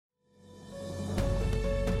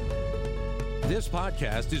This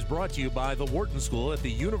podcast is brought to you by the Wharton School at the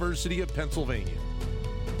University of Pennsylvania.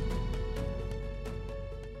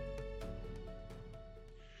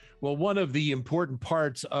 Well, one of the important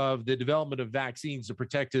parts of the development of vaccines to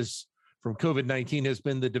protect us from COVID-19 has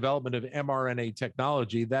been the development of mRNA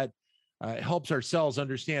technology that helps our cells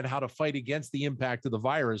understand how to fight against the impact of the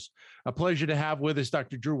virus. A pleasure to have with us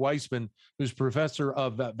Dr. Drew Weissman, who's professor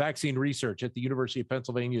of vaccine research at the University of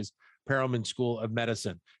Pennsylvania's Perelman School of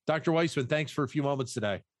Medicine. Dr. Weissman, thanks for a few moments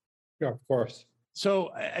today. Yeah, of course.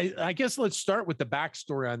 So I guess let's start with the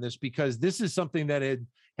backstory on this, because this is something that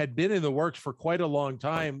had been in the works for quite a long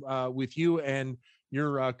time with you and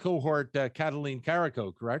your cohort, Catalin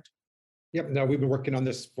Carrico, correct? Yep. No, we've been working on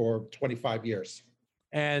this for 25 years.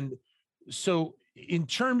 And so in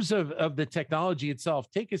terms of the technology itself,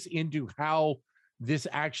 take us into how this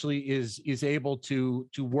actually is able to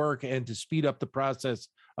work and to speed up the process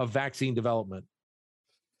of vaccine development.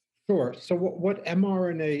 Sure. So what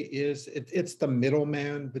mRNA is, it's the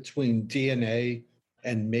middleman between DNA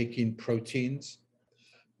and making proteins.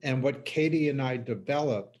 And what Katie and I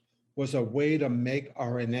developed was a way to make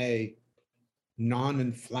RNA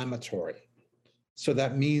non-inflammatory. So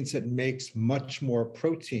that means it makes much more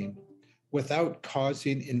protein without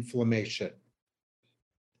causing inflammation.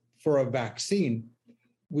 For a vaccine,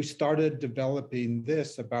 we started developing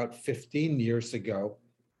this about 15 years ago,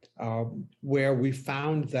 where we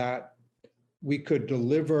found that we could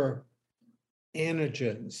deliver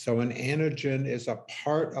antigens. So an antigen is a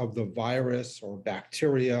part of the virus or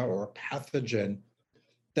bacteria or pathogen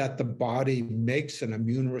that the body makes an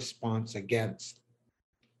immune response against.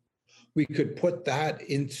 We could put that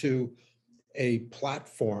into a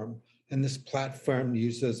platform, and this platform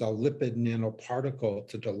uses a lipid nanoparticle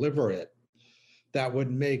to deliver it that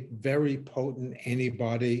would make very potent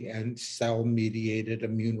antibody and cell-mediated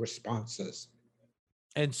immune responses.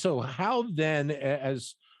 And so how then,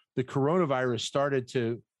 as the coronavirus started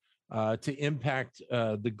to impact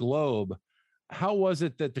the globe, how was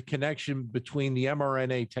it that the connection between the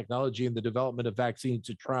mRNA technology and the development of vaccines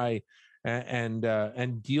to try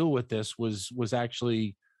and deal with this was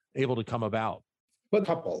actually able to come about? Well, a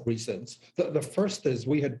couple of reasons. The first is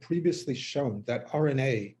we had previously shown that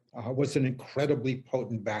RNA was an incredibly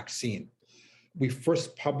potent vaccine. We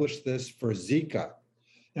first published this for Zika,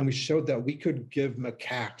 and we showed that we could give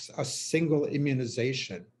macaques a single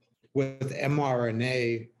immunization with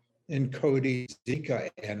mRNA encoding Zika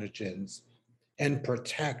antigens and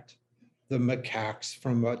protect the macaques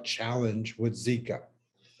from a challenge with Zika.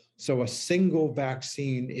 So a single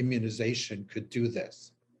vaccine immunization could do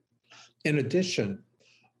this. In addition,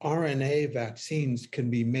 RNA vaccines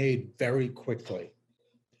can be made very quickly.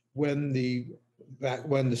 When the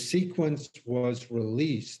sequence was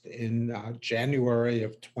released in January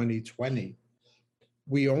of 2020,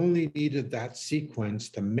 we only needed that sequence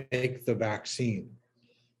to make the vaccine.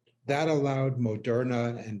 That allowed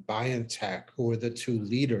Moderna and BioNTech, who are the two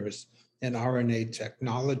leaders in RNA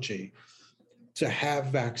technology, to have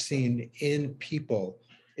vaccine in people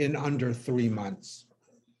in under 3 months.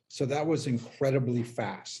 So that was incredibly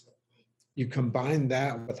fast. You combine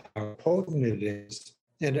that with how potent it is,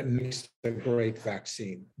 and it makes a great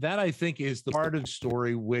vaccine. That, I think, is the part of the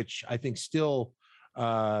story which I think still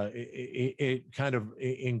it kind of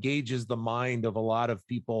engages the mind of a lot of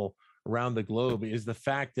people around the globe, is the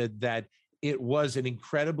fact that it was an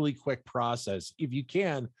incredibly quick process. If you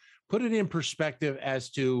can put it in perspective as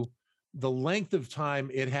to the length of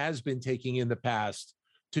time it has been taking in the past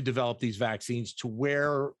to develop these vaccines to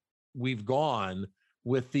where we've gone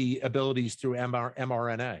with the abilities through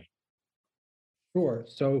mRNA. Sure.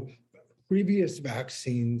 So previous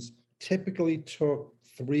vaccines typically took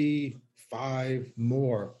 3-5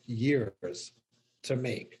 more years to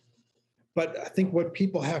make. But I think what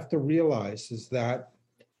people have to realize is that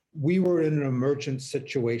we were in an emergent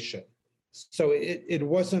situation. So it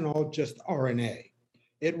wasn't all just RNA.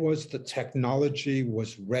 It was the technology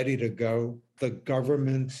was ready to go. The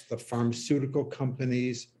governments, the pharmaceutical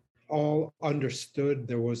companies all understood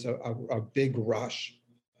there was a big rush.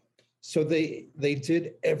 So they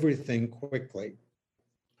did everything quickly.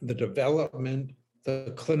 The development,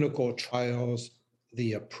 the clinical trials,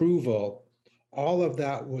 the approval, all of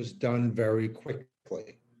that was done very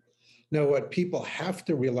quickly. Now, what people have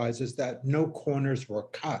to realize is that no corners were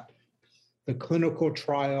cut. The clinical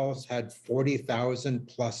trials had 40,000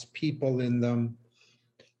 plus people in them.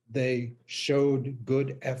 They showed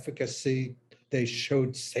good efficacy. They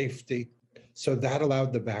showed safety. So that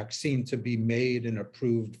allowed the vaccine to be made and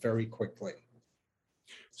approved very quickly.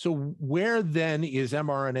 So where then is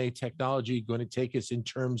mRNA technology going to take us in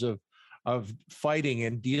terms of fighting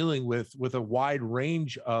and dealing with a wide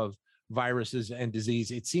range of viruses and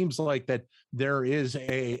disease. It seems like that there is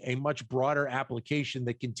a much broader application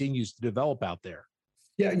that continues to develop out there.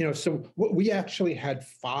 Yeah, so we actually had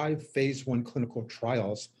 5 phase 1 clinical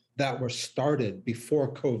trials that were started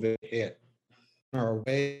before COVID hit. Our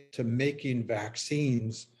way to making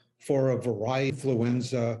vaccines for a variety of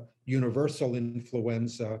influenza, universal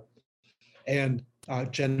influenza, and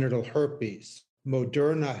genital herpes.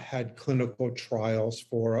 Moderna had clinical trials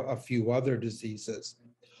for a few other diseases.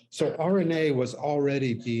 So RNA was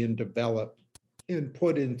already being developed and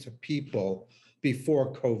put into people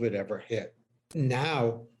before COVID ever hit.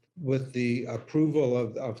 Now, with the approval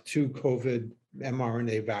of 2 COVID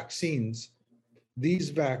mRNA vaccines, these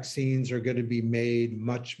vaccines are going to be made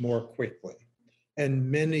much more quickly. And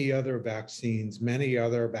many other vaccines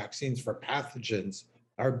for pathogens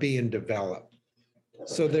are being developed.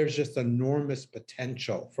 So there's just enormous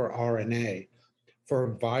potential for RNA,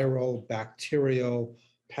 for viral, bacterial,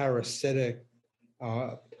 parasitic.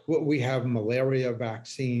 We have malaria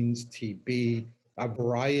vaccines, TB, a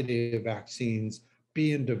variety of vaccines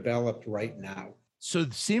being developed right now. So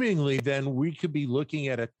seemingly then we could be looking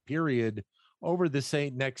at a period over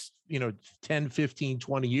the next 10, 15,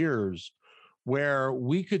 20 years where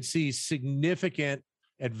we could see significant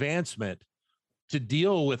advancement to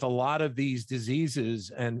deal with a lot of these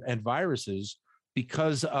diseases and viruses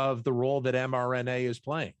because of the role that mRNA is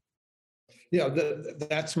playing. Yeah,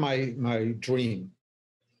 that's my dream.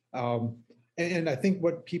 And I think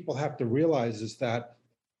what people have to realize is that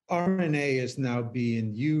RNA is now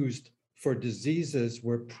being used for diseases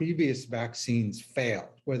where previous vaccines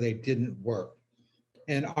failed, where they didn't work.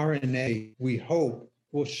 And RNA, we hope,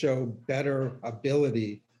 will show better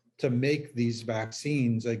ability to make these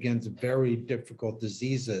vaccines against very difficult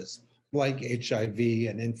diseases like HIV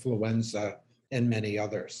and influenza and many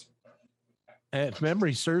others. And if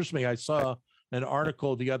memory serves me, I saw an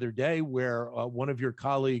article the other day where one of your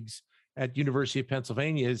colleagues at University of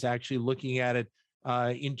Pennsylvania is actually looking at it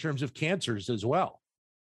in terms of cancers as well.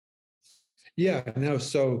 Yeah, no,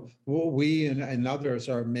 so we and others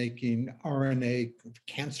are making RNA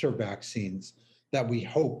cancer vaccines that we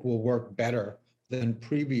hope will work better than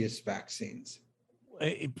previous vaccines.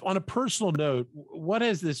 On a personal note, what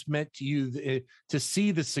has this meant to you to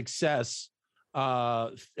see the success,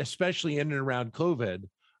 especially in and around COVID,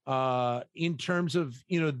 in terms of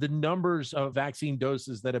the numbers of vaccine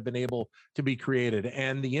doses that have been able to be created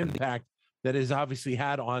and the impact that has obviously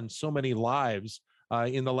had on so many lives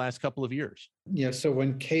in the last couple of years? Yeah, so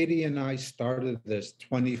when Katie and I started this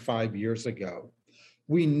 25 years ago,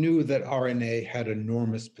 we knew that RNA had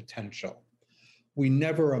enormous potential. We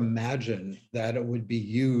never imagined that it would be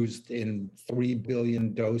used in 3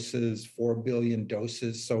 billion doses, 4 billion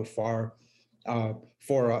doses so far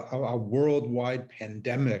for a worldwide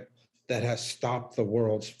pandemic that has stopped the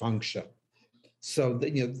world's function. So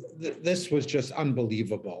this was just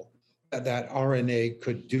unbelievable that RNA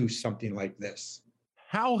could do something like this.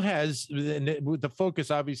 How has, with the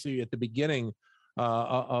focus obviously at the beginning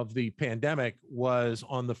of the pandemic was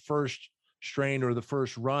on the first strain or the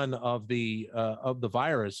first run of the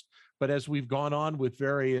virus, but as we've gone on with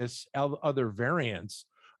various other variants,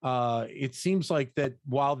 it seems like that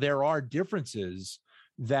while there are differences,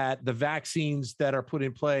 that the vaccines that are put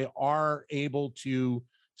in play are able to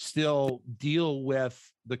still deal with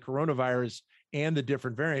the coronavirus and the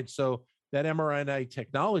different variants. So that mRNA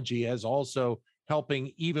technology is also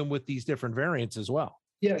helping even with these different variants as well.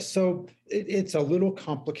 Yeah, so it's a little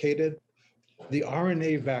complicated. The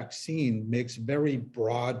RNA vaccine makes very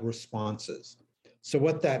broad responses. So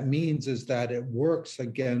what that means is that it works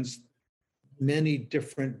against many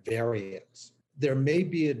different variants. There may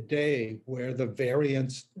be a day where the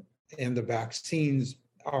variants and the vaccines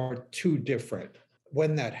are too different.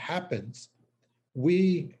 When that happens,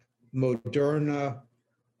 we, Moderna,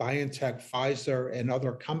 BioNTech, Pfizer, and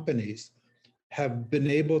other companies have been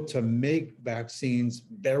able to make vaccines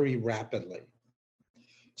very rapidly.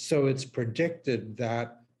 So it's predicted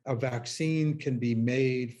that a vaccine can be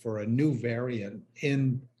made for a new variant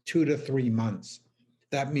in 2 to 3 months.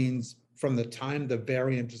 That means from the time the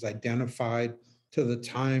variant is identified to the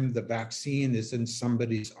time the vaccine is in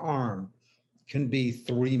somebody's arm can be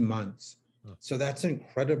 3 months. So that's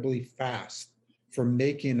incredibly fast for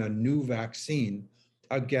making a new vaccine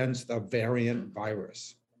against a variant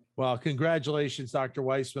virus. Well, congratulations, Dr.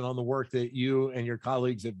 Weissman, on the work that you and your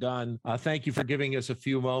colleagues have done. Thank you for giving us a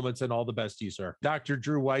few moments, and all the best to you, sir. Dr.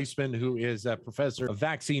 Drew Weissman, who is a professor of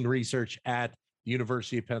vaccine research at the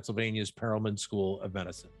University of Pennsylvania's Perelman School of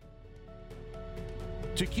Medicine.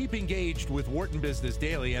 To keep engaged with Wharton Business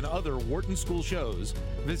Daily and other Wharton School shows,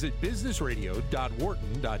 visit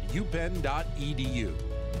businessradio.wharton.upenn.edu.